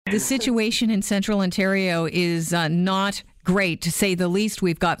The situation in central Ontario is not great, to say the least.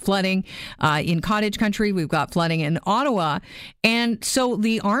 We've got flooding in Cottage Country. We've got flooding in Ottawa. And so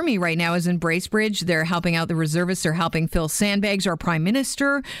the Army right now is in Bracebridge. They're helping out the reservists. They're helping fill sandbags. Our Prime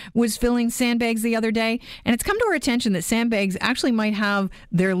Minister was filling sandbags the other day. And it's come to our attention that sandbags actually might have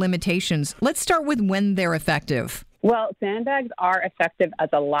their limitations. Let's start with when they're effective. Well, sandbags are effective as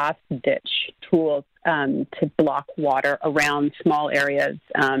a last-ditch tool to block water around small areas,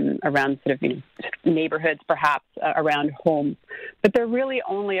 around sort of neighborhoods, perhaps around homes. But they're really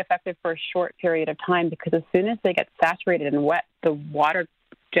only effective for a short period of time because as soon as they get saturated and wet, the water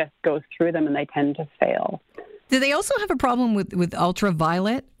just goes through them and they tend to fail. Do they also have a problem with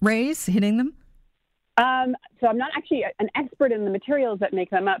ultraviolet rays hitting them? So I'm not actually an expert in the materials that make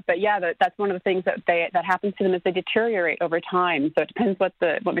them up, but yeah, that's one of the things that happens to them is they deteriorate over time. So it depends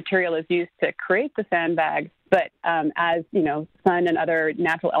what material is used to create the sandbags. But as sun and other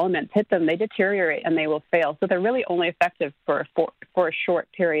natural elements hit them, they deteriorate and they will fail. So they're really only effective for a short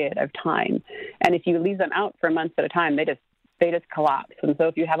period of time. And if you leave them out for months at a time, they just collapse. And so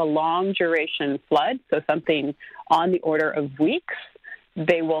if you have a long duration flood, so something on the order of weeks,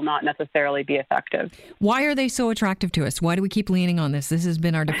 they will not necessarily be effective. Why are they so attractive to us? Why do we keep leaning on this? This has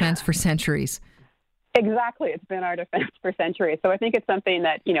been our defense for centuries. Exactly. It's been our defense for centuries. So I think it's something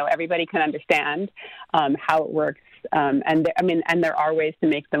that, everybody can understand how it works. And there are ways to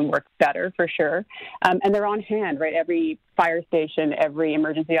make them work better for sure. And they're on hand, right? Every fire station, every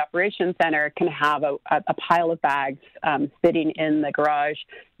emergency operations center can have a pile of bags sitting in the garage.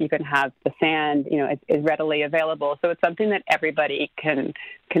 You can have the sand, is readily available. So it's something that everybody can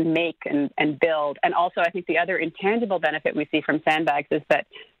make and build. And also, I think the other intangible benefit we see from sandbags is that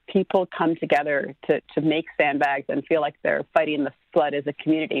people come together to make sandbags and feel like they're fighting the flood as a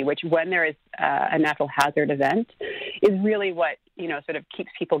community, which when there is a natural hazard event is really what, sort of keeps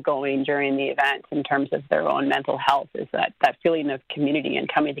people going during the event in terms of their own mental health, is that feeling of community and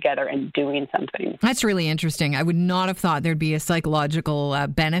coming together and doing something. That's really interesting. I would not have thought there'd be a psychological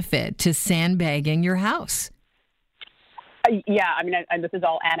benefit to sandbagging your house. Yeah, this is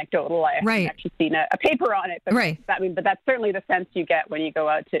all anecdotal. I haven't actually seen a paper on it, but right. But that's certainly the sense you get when you go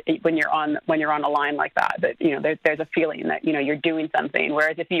out when you're on a line like that. That there's a feeling that you're doing something.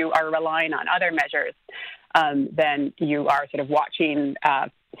 Whereas if you are relying on other measures, then you are sort of watching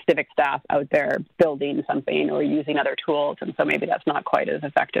civic staff out there building something or using other tools, and so maybe that's not quite as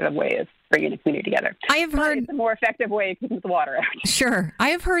effective a way as bringing a community together. I have heard it's a more effective way to keep the water out. Sure, I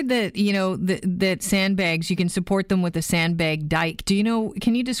have heard that that sandbags, you can support them with a sandbag dike.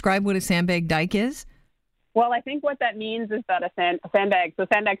 Can you describe what a sandbag dike is? Well, I think what that means is that a sandbag, so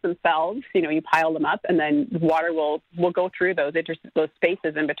sandbags themselves, you pile them up and then water will go through those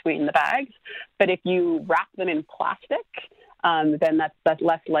spaces in between the bags. But if you wrap them in plastic, then that's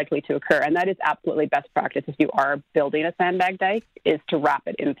less likely to occur. And that is absolutely best practice if you are building a sandbag dike, is to wrap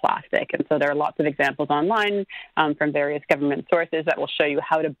it in plastic. And so there are lots of examples online from various government sources that will show you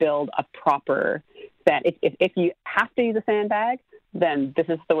how to build a proper sand. If you have to use a sandbag, then this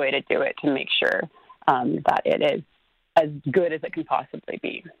is the way to do it to make sure that it is as good as it can possibly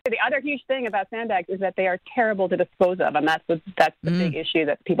be. The other huge thing about sandbags is that they are terrible to dispose of, and that's the big issue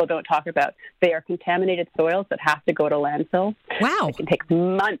that people don't talk about. They are contaminated soils that have to go to landfill. Wow. It can take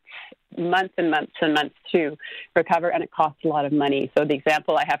months and months to recover, and it costs a lot of money. So the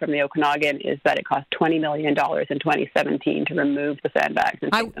example I have from the Okanagan is that it cost $20 million in 2017 to remove the sandbags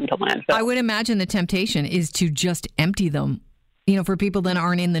and take them to landfill. I would imagine the temptation is to just empty them, for people that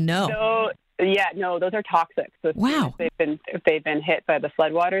aren't in the know. No, those are toxic. So wow. If they've been hit by the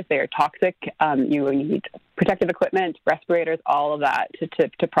floodwaters, they are toxic. You need protective equipment, respirators, all of that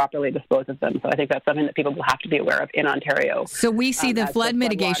to properly dispose of them. So I think that's something that people will have to be aware of in Ontario. So we see the flood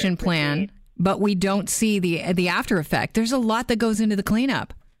mitigation plan, but we don't see the after effect. There's a lot that goes into the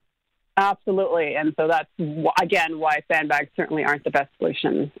cleanup. Absolutely. And so that's, again, why sandbags certainly aren't the best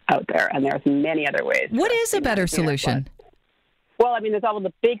solution out there. And there's many other ways. What is a better solution? Well, there's all of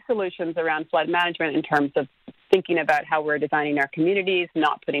the big solutions around flood management in terms of thinking about how we're designing our communities,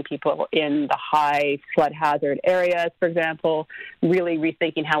 not putting people in the high flood hazard areas, for example, really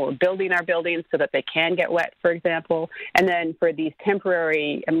rethinking how we're building our buildings so that they can get wet, for example. And then for these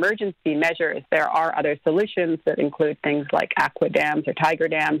temporary emergency measures, there are other solutions that include things like aqua dams or tiger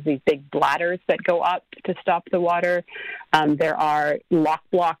dams, these big bladders that go up to stop the water. There are lock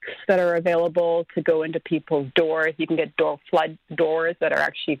blocks that are available to go into people's doors. You can get flood doors that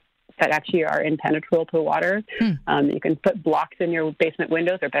actually are impenetrable to water. You can put blocks in your basement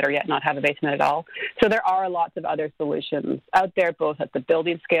windows, or better yet, not have a basement at all. So there are lots of other solutions out there, both at the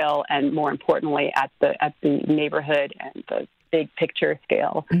building scale and, more importantly, at the neighborhood and big picture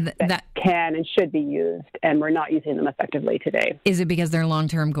scale that can and should be used, and we're not using them effectively today. Is it because they're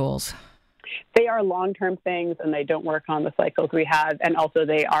long-term goals? They are long-term things, and they don't work on the cycles we have, and also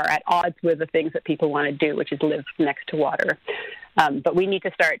they are at odds with the things that people want to do, which is live next to water. But we need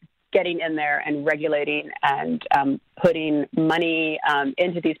to start getting in there and regulating and putting money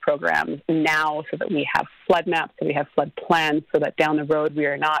into these programs now so that we have flood maps, so we have flood plans, so that down the road we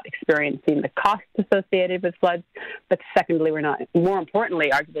are not experiencing the costs associated with floods. But secondly, more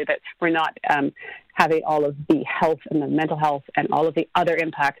importantly, arguably, that we're not having all of the health and the mental health and all of the other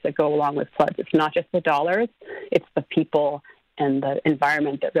impacts that go along with floods. It's not just the dollars, it's the people and the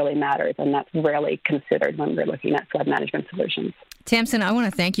environment that really matters, and that's rarely considered when we're looking at flood management solutions. Tamsin, I want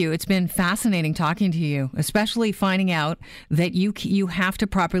to thank you. It's been fascinating talking to you, especially finding out that you have to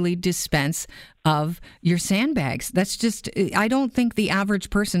properly dispense of your sandbags. That's just, I don't think the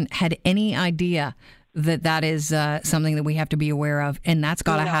average person had any idea that is something that we have to be aware of, and that's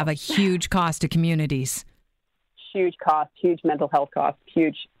got to have a huge cost to communities. Huge cost, huge mental health cost,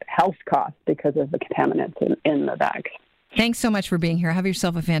 huge health cost because of the contaminants in the bags. Thanks so much for being here. Have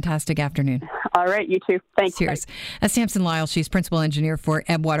yourself a fantastic afternoon. All right, you too. Thanks. Cheers. That's Tamsin Lyle. She's principal engineer for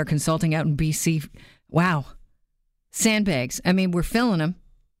Ebwater Consulting out in BC. Wow. Sandbags. I mean, we're filling them,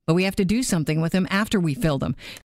 but we have to do something with them after we fill them.